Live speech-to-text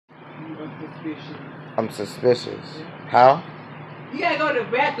suspicious. I'm suspicious. How? You gotta go to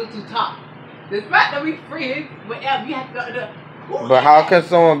the bathroom to talk. The fact that we friends, whatever, you have to go to the... But how can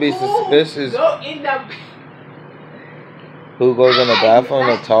someone be suspicious? Go in the... Who goes in the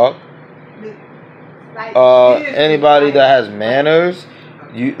bathroom to talk? Anybody that has manners.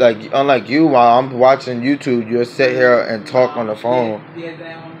 You unlike you, while I'm watching YouTube, you'll sit here and talk on the phone.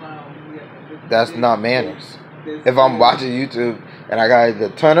 That's not manners. If I'm watching YouTube and I gotta either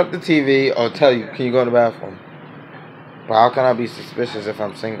turn up the TV or tell you, can you go to the bathroom? But how can I be suspicious if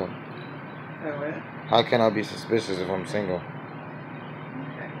I'm single? How can I be suspicious if I'm single?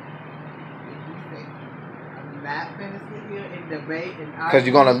 Because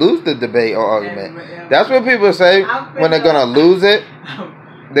you're gonna lose the debate or argument. That's what people say when they're gonna lose it.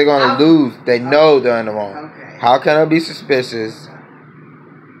 They're gonna lose. They know they're in the wrong. How can I be suspicious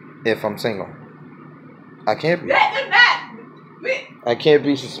if I'm single? I can't be. I can't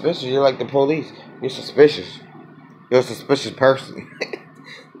be suspicious. You're like the police. You're suspicious. You're a suspicious person.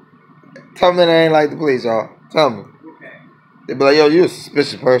 Tell me that I ain't like the police, y'all. Tell me. They be like, yo, you're a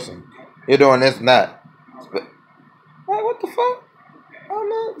suspicious person. You're doing this and that. Like, what the fuck?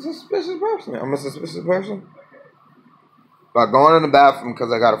 I'm a suspicious person. I'm a suspicious person. By going in the bathroom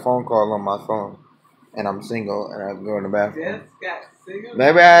because I got a phone call on my phone and I'm single and I go in the bathroom.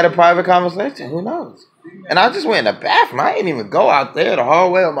 Maybe I had a private conversation. Who knows? And I just went in the bathroom. I didn't even go out there the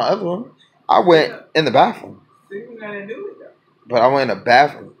hallway of my other one. I went in the bathroom. But I went in the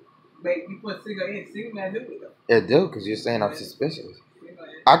bathroom. You put single in. Single man do it though. It do, because you're saying I'm suspicious.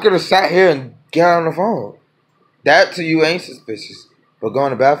 I could have sat here and got on the phone. That to you ain't suspicious. But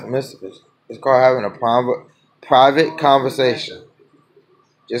going to the bathroom is suspicious. It's called having a private conversation.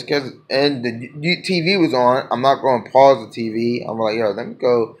 Just because, and the TV was on, I'm not going to pause the TV. I'm like, yo, let me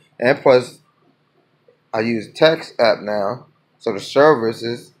go. And plus, I use text app now. So the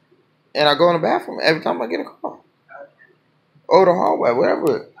services, and I go in the bathroom every time I get a call. Or the hallway,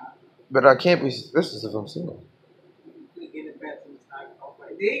 whatever. But I can't be suspicious if I'm single.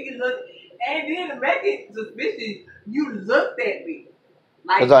 And then to make it suspicious, you looked at me.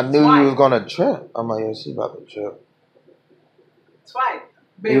 Because I knew you was going to trip. I'm like, yo, she about to trip. Twice.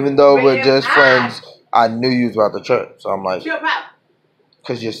 Even though we're just friends, I knew you was about to trip. So I'm like, trip out.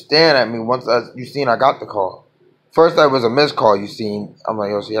 Because you're staring at me once you seen I got the call. First, that was a missed call you seen. I'm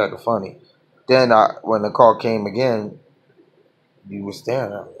like, yo, she acting funny. Then when the call came again, you were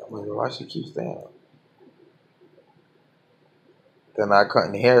staring at me. I'm like, why she keep staring at me? Then I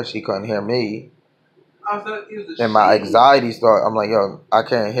couldn't hear. She couldn't hear me. Then my anxiety started. I'm like, yo, I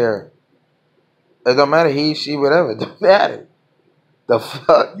can't hear. It don't matter. He, she, whatever. It don't matter. The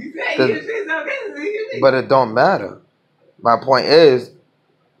fuck? But it don't matter. My point is,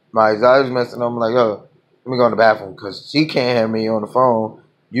 my anxiety's messing up. I'm like, yo, let me go in the bathroom because she can't hear me on the phone.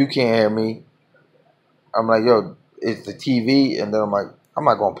 You can't hear me. I'm like, yo, it's the TV. And then I'm like, I'm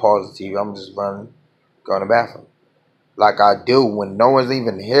not going to pause the TV. I'm just running, go in the bathroom. Like I do when no one's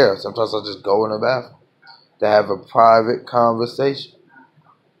even here. Sometimes I just go in the bathroom to have a private conversation.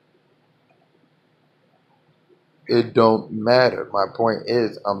 It don't matter. My point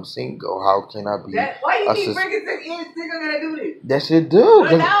is, I'm single. How can I be? Why you keep bringing single gonna do this? That shit do.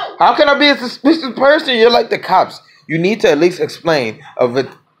 No. How can I be a suspicious person? You're like the cops. You need to at least explain a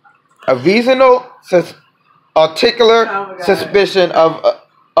reasonable, articulate suspicion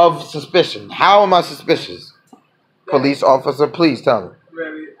of suspicion. How am I suspicious? Police officer, please tell me.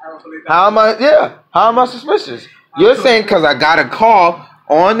 Really? I don't believe that. How am I suspicious? You're saying because I got a call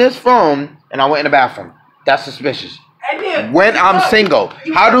on this phone and I went in the bathroom. That's suspicious. When I'm single.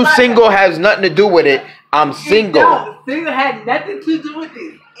 How do single has nothing to do with it? I'm single. No, single has nothing to do with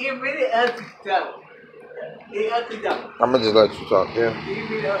this. It really ugly stuff. It ugly stuff. I'm gonna just let you talk, yeah.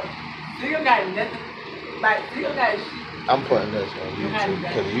 Single got nothing. Like, single got shit. I'm putting this on YouTube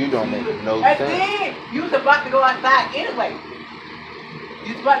because you don't make no and sense. And then, you was about to go outside anyway.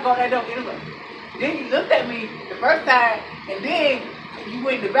 You was about to go that door anyway. Then you looked at me the first time, and then you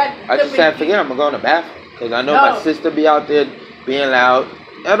went in the bathroom. I just said, forget I'm going to go in the bathroom. Because I know my sister be out there being loud.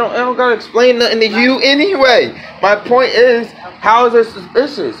 I don't got to explain nothing to you anyway. My point is, how is it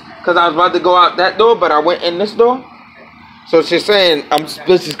suspicious? Because I was about to go out that door, but I went in this door? So she's saying I'm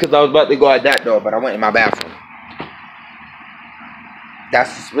suspicious because I was about to go out that door, but I went in my bathroom. That's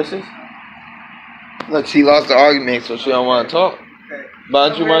suspicious? Look, she lost the argument, so she don't want to talk. Why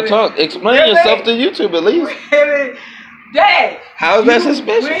don't you want to talk? Explain yourself to YouTube at least. Dad! How is that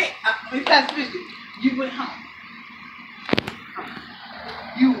suspicious? It's not suspicious. You went home.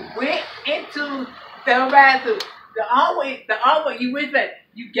 You went into the bathroom. The only you went back.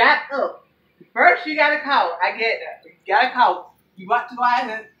 You got up. First, you got a call. I get that. You got a call. You want to go out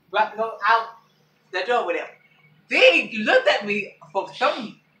and go out the door with him. Then you looked at me for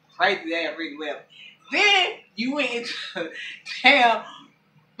some crazy ass reason. Whatever. Then you went into damn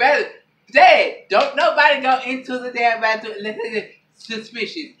bathroom. Dad, don't nobody go into the damn bathroom unless it's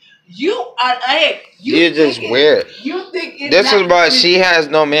suspicious. You are ahead. You're just weird. You think it's this is why she has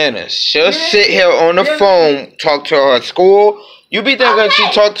no manners. She'll sit here on the phone, talk to her school. You be thinking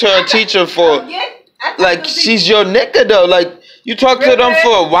she talked to her teacher for like she's your nigga though. Like you talk to them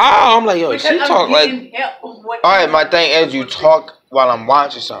for a while. I'm like, yo, she talk like. Alright, my thing is you talk while I'm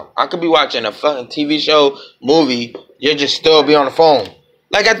watching something. I could be watching a fucking TV show, movie. You just still be on the phone.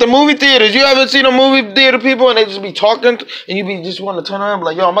 Like at the movie theaters, you ever see the movie theater people and they just be talking and you be just want to turn around and be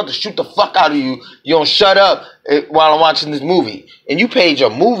like, yo, I'm about to shoot the fuck out of you. You don't shut up while I'm watching this movie. And you paid your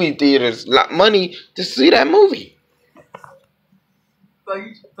movie theaters money to see that movie.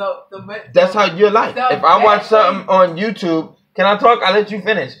 That's how you're like. If I watch something on YouTube, can I talk? I'll let you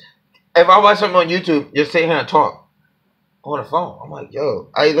finish. If I watch something on YouTube, you're sitting here and talk on the phone. I'm like, yo,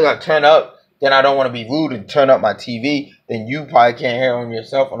 I either got to turn up. Then I don't want to be rude and turn up my TV. Then you probably can't hear on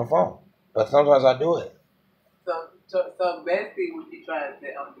yourself on the phone. But sometimes I do it. So basically what you trying to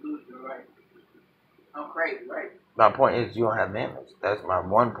say, I'm delusional, right? I'm crazy, right? My point is you don't have manners. That's my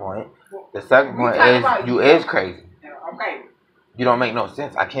one point. The second point is you is crazy. I'm crazy. You don't make no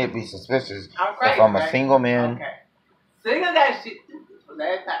sense. I can't be suspicious if I'm a single man. Okay. Single that shit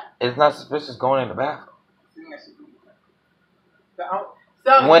last time. It's not suspicious going in the bathroom.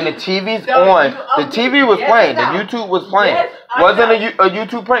 So when the TV's on, the TV was playing, the YouTube was playing. Wasn't a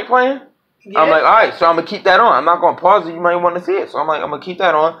YouTube prank playing? Yes. I'm like, all right, so I'm going to keep that on. I'm not going to pause it. You might want to see it. So I'm like, I'm going to keep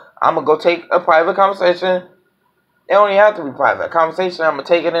that on. I'm going to go take a private conversation. It don't even have to be private. A conversation, I'm going to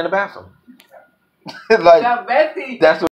take it in the bathroom. Like, that's what